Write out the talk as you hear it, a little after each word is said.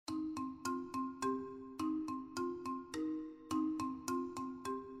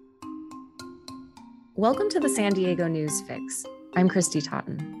Welcome to the San Diego News Fix. I'm Christy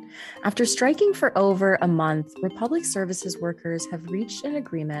Totten. After striking for over a month, Republic Services workers have reached an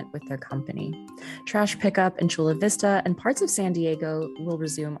agreement with their company. Trash pickup in Chula Vista and parts of San Diego will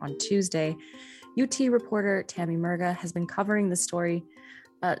resume on Tuesday. UT reporter Tammy Murga has been covering the story.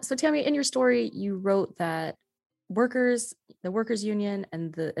 So Tammy, in your story, you wrote that the workers union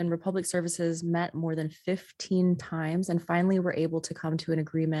and Republic Services met more than 15 times and finally were able to come to an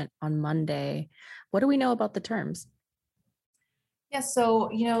agreement on Monday. What do we know about the terms? Yeah, so,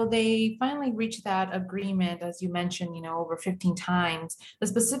 they finally reached that agreement, as you mentioned, over 15 times. The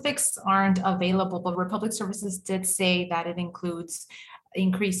specifics aren't available, but Republic Services did say that it includes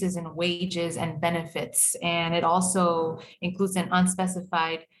increases in wages and benefits, and it also includes an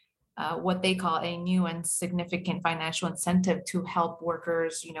unspecified, what they call a new and significant financial incentive to help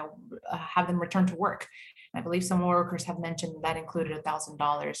workers, have them return to work. I believe some workers have mentioned that included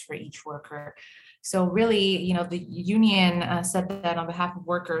 $1,000 for each worker. So really, the union said that on behalf of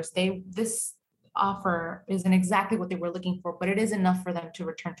workers, this offer isn't exactly what they were looking for, but it is enough for them to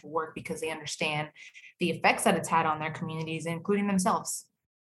return to work because they understand the effects that it's had on their communities, including themselves.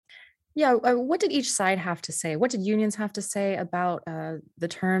 Yeah, what did each side have to say? What did unions have to say about the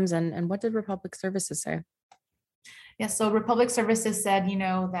terms, and what did Republic Services say? Yeah, so Republic Services said,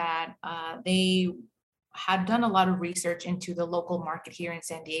 that they had done a lot of research into the local market here in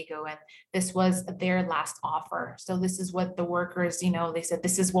San Diego, and this was their last offer. So this is what the workers, they said,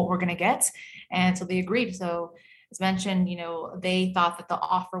 this is what we're going to get. And so they agreed. So as mentioned, they thought that the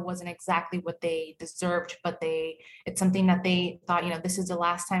offer wasn't exactly what they deserved, but it's something that they thought, this is the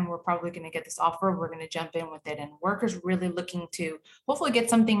last time we're probably going to get this offer. We're going to jump in with it. And workers really looking to hopefully get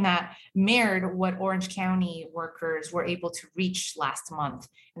something that mirrored what Orange County workers were able to reach last month.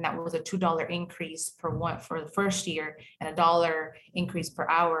 And that was a $2 increase per one for the first year and a dollar increase per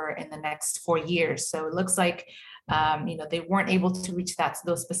hour in the next 4 years. So it looks like they weren't able to reach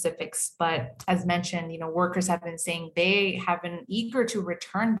those specifics, but as mentioned, workers have been saying they have been eager to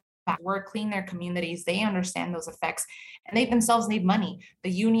return back to work, clean their communities. They understand those effects, and they themselves need money. The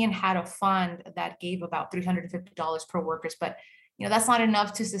union had a fund that gave about $350 per workers, but that's not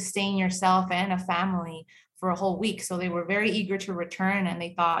enough to sustain yourself and a family for a whole week. So they were very eager to return, and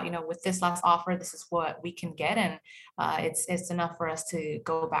they thought, with this last offer, this is what we can get, and it's enough for us to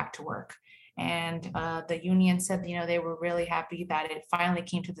go back to work. And the union said, they were really happy that it finally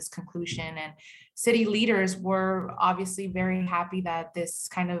came to this conclusion. And city leaders were obviously very happy that this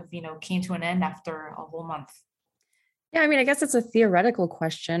kind of, came to an end after a whole month. Yeah, I mean, I guess it's a theoretical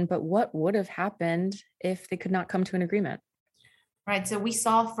question, but what would have happened if they could not come to an agreement? Right. So we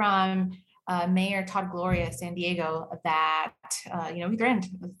saw from Mayor Todd Gloria of San Diego that he threatened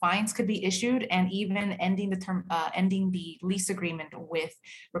fines could be issued and even ending the lease agreement with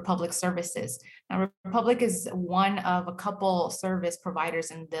Republic Services. Now, Republic is one of a couple service providers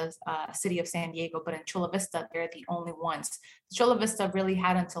in the city of San Diego, but in Chula Vista, they're the only ones. Chula Vista really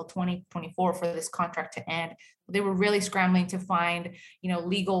had until 2024 for this contract to end. They were really scrambling to find,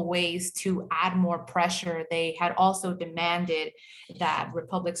 legal ways to add more pressure. They had also demanded that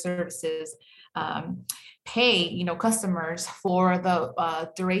Republic Services pay, customers for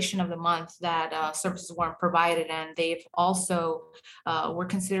the duration of the month that services weren't provided, and they've also were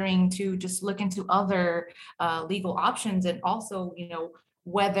considering to just look into other legal options, and also,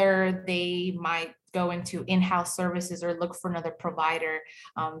 whether they might go into in-house services or look for another provider.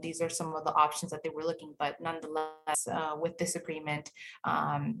 These are some of the options that they were looking, but nonetheless, with this agreement,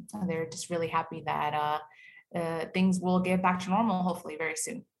 they're just really happy that things will get back to normal, hopefully very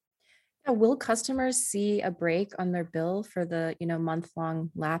soon. Yeah, will customers see a break on their bill for the month-long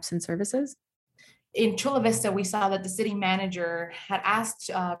lapse in services? In Chula Vista, we saw that the city manager had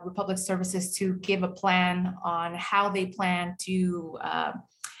asked Republic Services to give a plan on how they plan to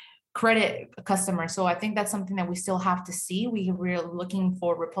credit customers. So I think that's something that we still have to see. We're looking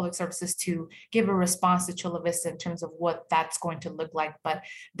for Republic Services to give a response to Chula Vista in terms of what that's going to look like. But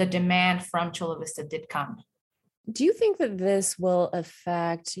the demand from Chula Vista did come. Do you think that this will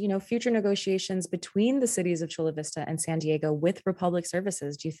affect, future negotiations between the cities of Chula Vista and San Diego with Republic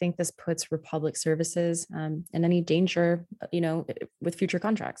Services? Do you think this puts Republic Services in any danger, with future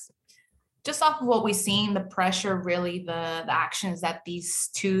contracts? Just off of what we've seen, the pressure, really the actions that these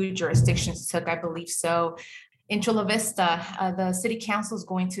two jurisdictions took, I believe so. In Chula Vista, the city council is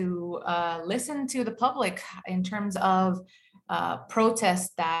going to listen to the public in terms of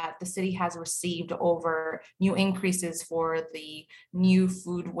protests that the city has received over new increases for the new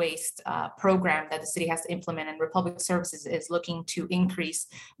food waste program that the city has to implement, and Republic Services is looking to increase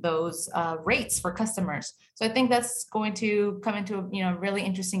those rates for customers. So I think that's going to come into a really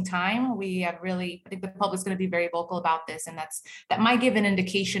interesting time. I think the public's going to be very vocal about this, and that might give an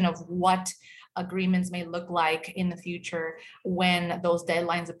indication of what agreements may look like in the future when those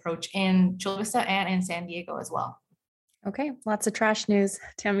deadlines approach in Chula Vista and in San Diego as well. Okay, lots of trash news.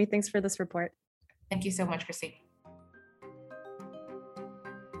 Tammy, thanks for this report. Thank you so much, Chrissy.